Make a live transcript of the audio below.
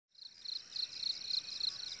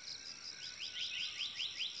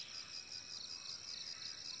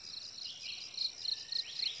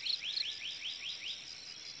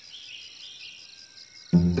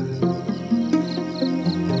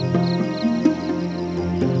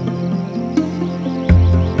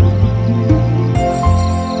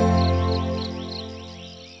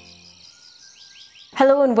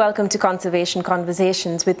and welcome to Conservation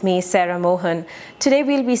Conversations with me, Sarah Mohan. Today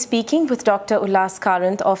we'll be speaking with Dr. Ullas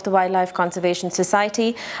Karanth of the Wildlife Conservation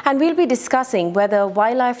Society, and we'll be discussing whether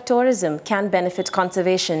wildlife tourism can benefit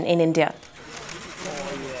conservation in India.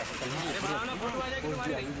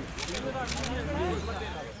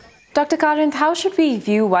 Dr. Karanth, how should we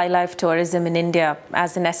view wildlife tourism in India?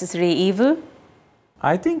 As a necessary evil?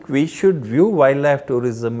 I think we should view wildlife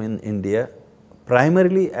tourism in India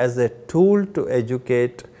primarily as a tool to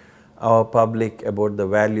educate our public about the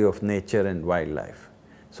value of nature and wildlife.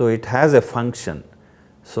 So it has a function.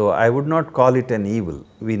 So I would not call it an evil.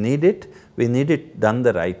 We need it done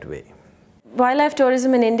the right way. Wildlife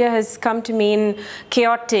tourism in India has come to mean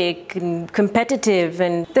chaotic and competitive,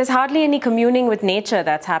 and there's hardly any communing with nature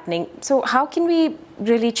that's happening. So how can we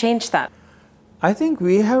really change that? I think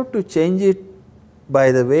we have to change it by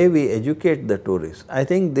the way we educate the tourists. I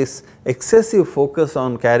think this excessive focus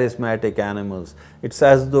on charismatic animals, it's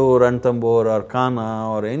as though Ranthambore or Kana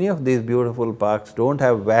or any of these beautiful parks don't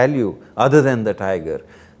have value other than the tiger.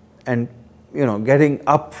 And getting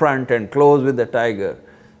up front and close with the tiger,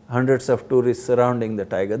 hundreds of tourists surrounding the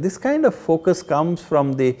tiger. This kind of focus comes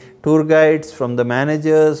from the tour guides, from the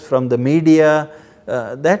managers, from the media.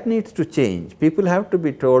 That needs to change. People have to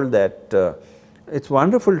be told that it's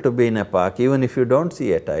wonderful to be in a park even if you don't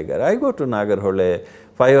see a tiger. I go to Nagarhole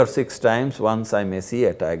 5 or 6 times, once I may see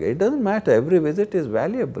a tiger. It doesn't matter, every visit is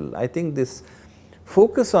valuable. I think this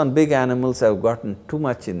focus on big animals have gotten too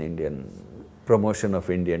much in Indian promotion of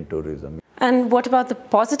Indian tourism. And what about the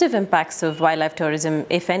positive impacts of wildlife tourism,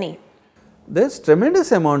 if any? There's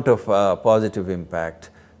tremendous amount of positive impact.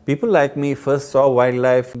 People like me first saw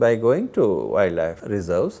wildlife by going to wildlife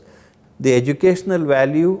reserves. The educational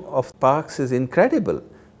value of parks is incredible,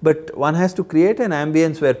 but one has to create an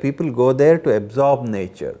ambience where people go there to absorb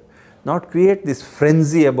nature, not create this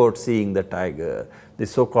frenzy about seeing the tiger,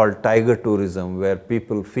 this so-called tiger tourism where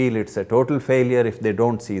people feel it's a total failure if they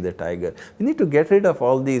don't see the tiger. We need to get rid of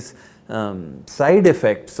all these side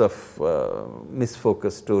effects of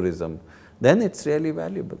misfocused tourism, then it's really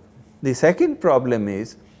valuable. The second problem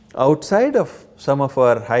is, outside of some of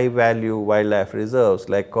our high value wildlife reserves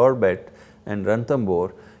like Corbett and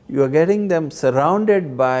Ranthambore, you are getting them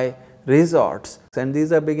surrounded by resorts, and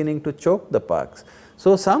these are beginning to choke the parks.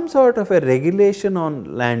 So some sort of a regulation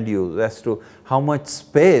on land use as to how much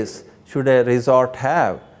space should a resort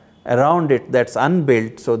have around it that's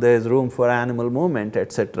unbuilt, so there is room for animal movement,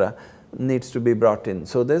 etc., needs to be brought in.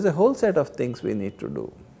 So there's a whole set of things we need to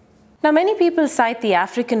do. Now, many people cite the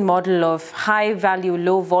African model of high-value,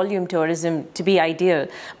 low-volume tourism to be ideal.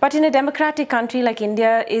 But in a democratic country like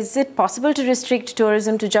India, is it possible to restrict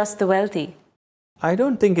tourism to just the wealthy? I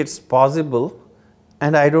don't think it's possible,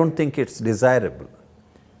 and I don't think it's desirable.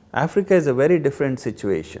 Africa is a very different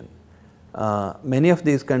situation. Many of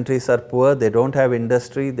these countries are poor, they don't have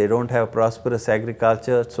industry, they don't have prosperous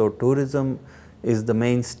agriculture, so tourism is the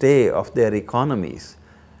mainstay of their economies.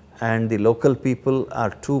 And the local people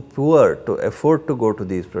are too poor to afford to go to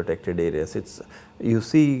these protected areas. You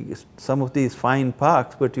see some of these fine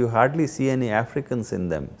parks, but you hardly see any Africans in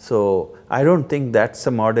them. So I don't think that's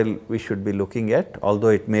a model we should be looking at, although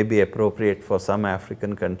it may be appropriate for some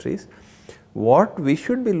African countries. What we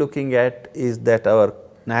should be looking at is that our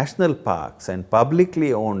national parks and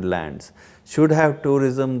publicly owned lands should have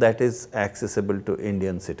tourism that is accessible to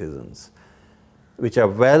Indian citizens, which are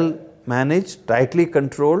well managed, tightly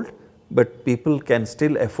controlled, but people can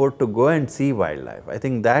still afford to go and see wildlife. I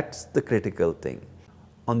think that's the critical thing.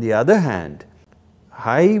 On the other hand,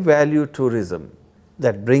 high value tourism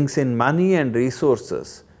that brings in money and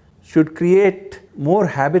resources should create more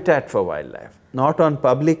habitat for wildlife, not on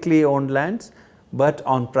publicly owned lands, but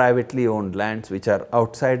on privately owned lands which are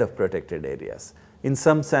outside of protected areas. In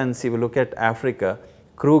some sense, if you look at Africa,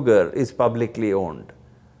 Kruger is publicly owned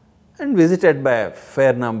and visited by a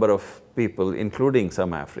fair number of people, including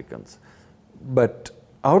some Africans. But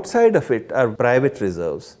outside of it are private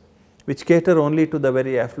reserves which cater only to the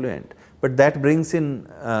very affluent. But that brings in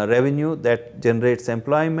revenue, that generates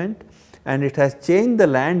employment, and it has changed the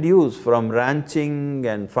land use from ranching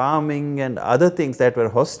and farming and other things that were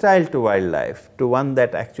hostile to wildlife to one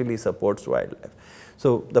that actually supports wildlife.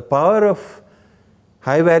 So the power of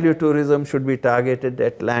high value tourism should be targeted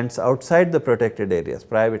at lands outside the protected areas,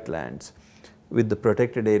 private lands, with the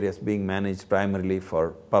protected areas being managed primarily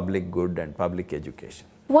for public good and public education.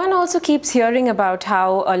 One also keeps hearing about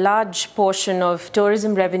how a large portion of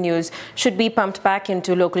tourism revenues should be pumped back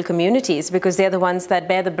into local communities because they're the ones that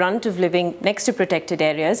bear the brunt of living next to protected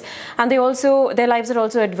areas, and their lives are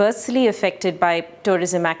also adversely affected by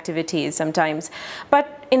tourism activities sometimes.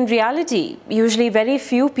 But in reality, usually very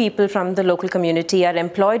few people from the local community are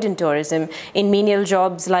employed in tourism in menial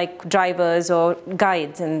jobs like drivers or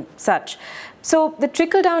guides and such. So the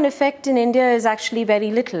trickle-down effect in India is actually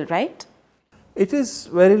very little, right? It is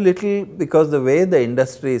very little because the way the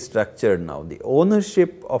industry is structured now, the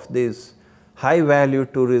ownership of these high value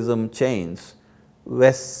tourism chains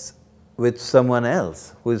vests with someone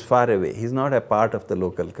else who is far away. He is not a part of the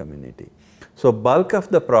local community. So bulk of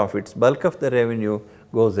the profits, bulk of the revenue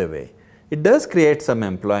goes away. It does create some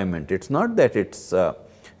employment. It's not that it's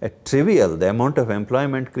trivial. The amount of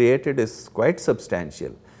employment created is quite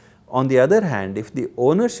substantial. On the other hand, if the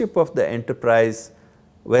ownership of the enterprise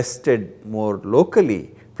vested more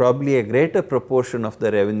locally, probably a greater proportion of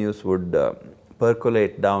the revenues would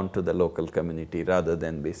percolate down to the local community rather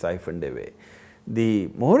than be siphoned away.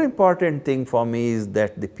 The more important thing for me is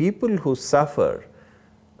that the people who suffer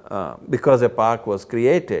because a park was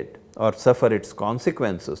created or suffer its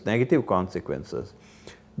consequences, negative consequences,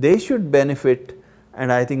 they should benefit,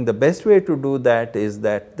 and I think the best way to do that is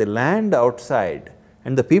that the land outside,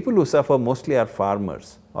 and the people who suffer mostly are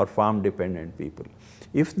farmers or farm dependent people.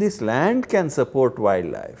 If this land can support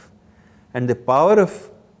wildlife and the power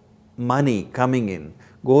of money coming in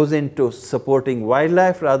goes into supporting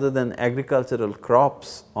wildlife rather than agricultural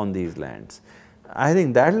crops on these lands, I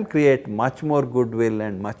think that will create much more goodwill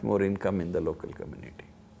and much more income in the local community.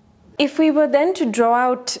 If we were then to draw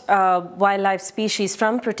out wildlife species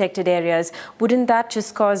from protected areas, wouldn't that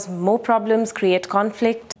just cause more problems, create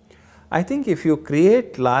conflict? I think if you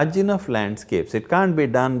create large enough landscapes, it can't be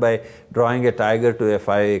done by drawing a tiger to a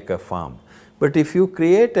 5-acre farm. But if you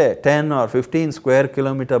create a 10 or 15 square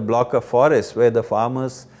kilometer block of forest where the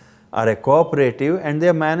farmers are a cooperative and they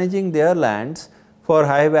are managing their lands for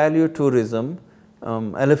high value tourism,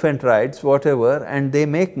 elephant rides, whatever, and they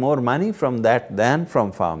make more money from that than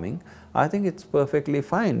from farming, I think it's perfectly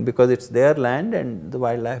fine because it's their land and the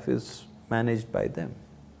wildlife is managed by them.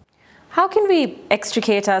 How can we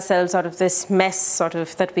extricate ourselves out of this mess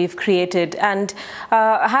that we've created and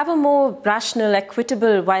have a more rational,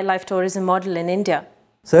 equitable wildlife tourism model in India?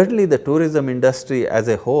 Certainly the tourism industry as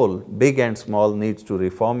a whole, big and small, needs to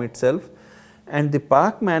reform itself, and the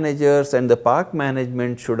park managers and the park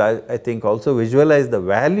management should, I think, also visualize the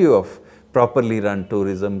value of properly run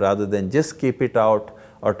tourism rather than just keep it out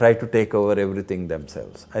or try to take over everything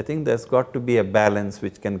themselves. I think there's got to be a balance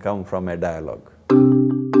which can come from a dialogue.